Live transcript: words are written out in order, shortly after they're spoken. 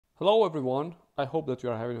Hello everyone, I hope that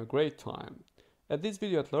you are having a great time. At this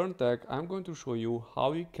video at LearnTech, I'm going to show you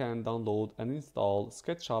how you can download and install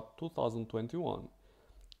SketchUp 2021.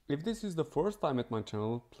 If this is the first time at my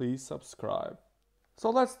channel, please subscribe.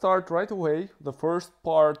 So let's start right away. The first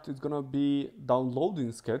part is gonna be downloading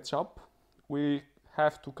SketchUp. We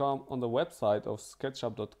have to come on the website of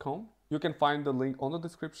SketchUp.com. You can find the link on the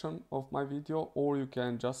description of my video, or you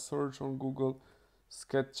can just search on Google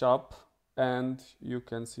SketchUp and you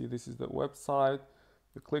can see this is the website.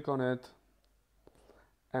 You click on it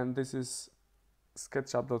and this is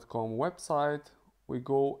SketchUp.com website. We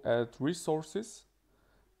go at resources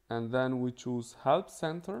and then we choose Help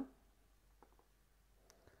Center.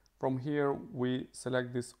 From here we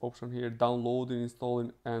select this option here, downloading,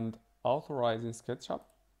 installing and authorizing SketchUp.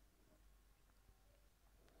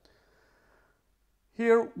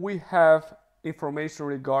 Here we have information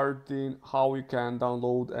regarding how you can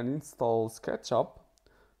download and install SketchUp.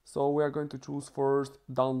 So we are going to choose first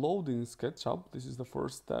downloading SketchUp. This is the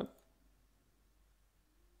first step.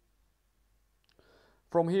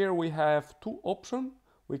 From here we have two options.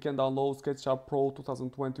 We can download SketchUp Pro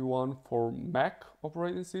 2021 for Mac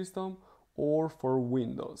operating system or for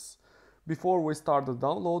Windows. Before we start the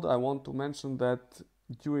download, I want to mention that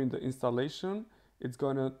during the installation, it's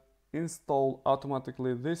going to install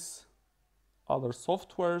automatically this other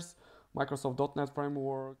softwares, Microsoft .NET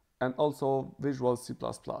Framework, and also Visual C++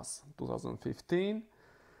 2015.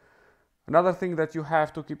 Another thing that you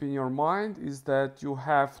have to keep in your mind is that you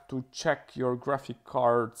have to check your graphic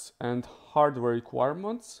cards and hardware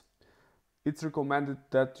requirements. It's recommended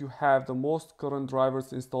that you have the most current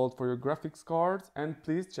drivers installed for your graphics cards, and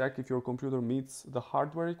please check if your computer meets the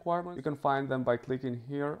hardware requirements. You can find them by clicking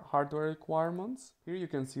here, hardware requirements. Here you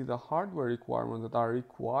can see the hardware requirements that are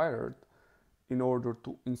required in order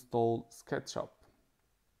to install SketchUp.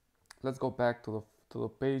 Let's go back to the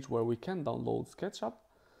page where we can download SketchUp.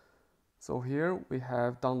 So here we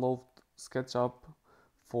have download SketchUp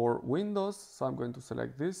for Windows. So I'm going to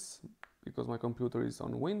select this because my computer is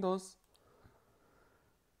on Windows.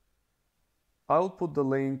 I'll put the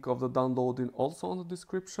link of the downloading also on the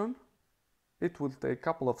description. It will take a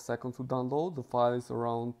couple of seconds to download. The file is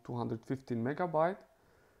around 215 megabytes.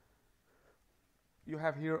 You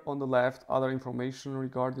have here on the left other information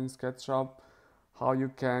regarding SketchUp, how you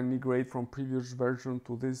can migrate from previous version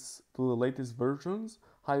to the latest versions,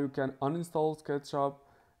 how you can uninstall SketchUp,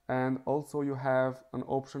 and also you have an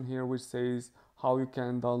option here which says how you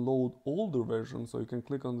can download older versions. So you can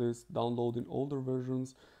click on this, downloading older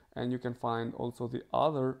versions, and you can find also the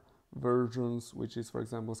other versions, which is, for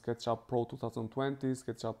example, SketchUp Pro 2020,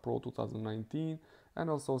 SketchUp Pro 2019, and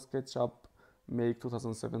also SketchUp Mac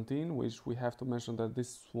 2017, which we have to mention that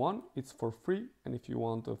this one, it's for free, and if you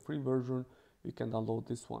want a free version, you can download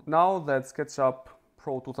this one. Now that SketchUp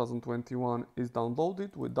Pro 2021 is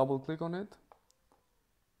downloaded, we double click on it.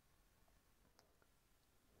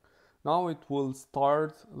 Now it will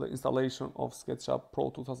start the installation of SketchUp Pro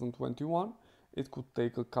 2021. It could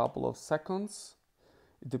take a couple of seconds.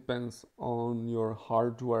 It depends on your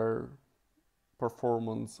hardware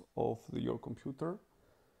performance of your computer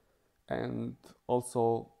and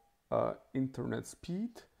also internet speed.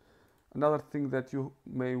 Another thing that you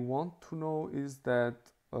may want to know is that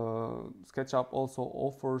SketchUp also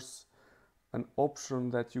offers an option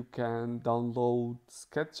that you can download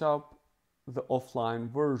SketchUp, the offline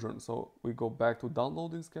version. So we go back to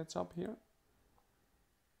downloading SketchUp here.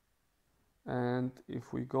 And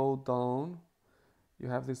if we go down, you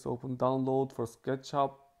have this open, download for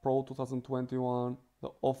SketchUp Pro 2021, the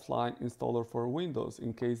offline installer for Windows.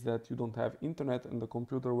 In case that you don't have internet in the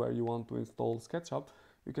computer where you want to install SketchUp,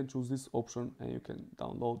 you can choose this option and you can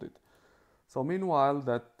download it. So meanwhile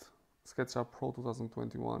that SketchUp Pro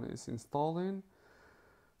 2021 is installing,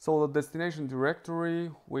 so the destination directory,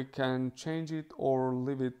 we can change it or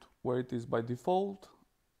leave it where it is by default.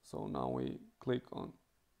 So now we click on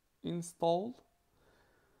install.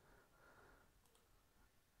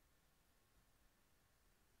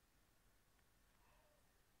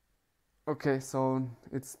 Okay, so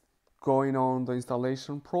it's going on the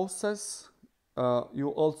installation process.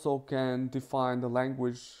 You also can define the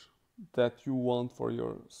language that you want for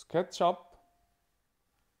your SketchUp.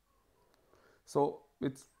 So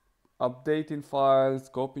it's updating files,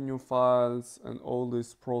 copying new files, and all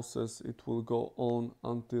this process, it will go on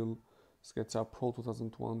until SketchUp Pro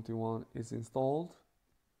 2021 is installed.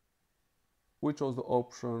 We chose the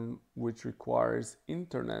option which requires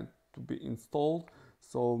internet to be installed,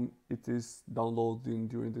 so it is downloading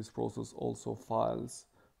during this process also files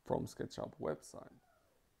from SketchUp website.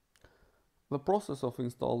 The process of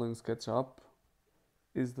installing SketchUp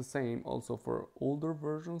is the same also for older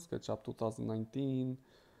versions, SketchUp 2019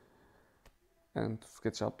 and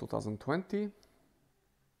SketchUp 2020.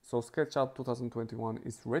 So SketchUp 2021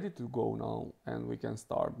 is ready to go now, and we can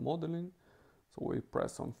start modeling. So we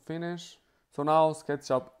press on finish. So now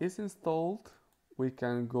SketchUp is installed. We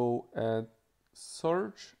can go at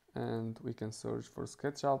search and we can search for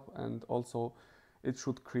SketchUp, and also it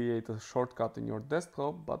should create a shortcut in your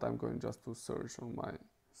desktop, but I'm going just to search on my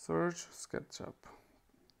search SketchUp.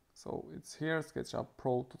 So it's here, SketchUp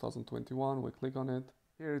Pro 2021, we click on it.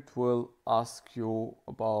 Here it will ask you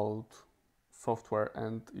about software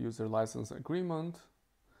and user license agreement.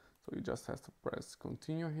 So you just have to press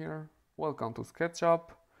continue here. Welcome to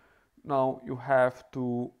SketchUp. Now you have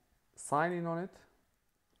to sign in on it.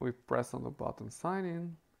 We press on the button sign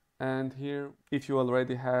in. And here, if you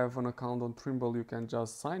already have an account on Trimble, you can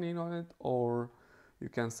just sign in on it, or you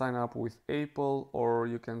can sign up with Apple, or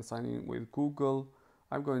you can sign in with Google.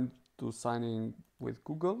 I'm going to sign in with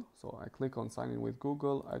Google. So I click on sign in with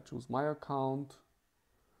Google. I choose my account.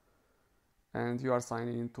 And you are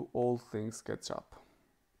signing into all things SketchUp.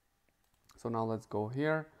 So now let's go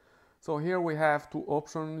here. So here we have two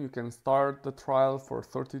options. You can start the trial for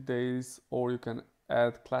 30 days, or you can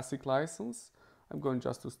add classic license. I'm going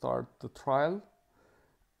just to start the trial,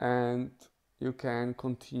 and you can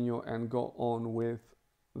continue and go on with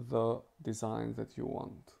the design that you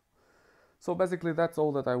want. So basically that's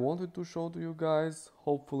all that I wanted to show to you guys.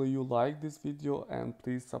 Hopefully you like this video, and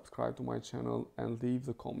please subscribe to my channel and leave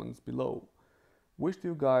the comments below. Wish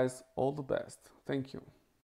you guys all the best. Thank you.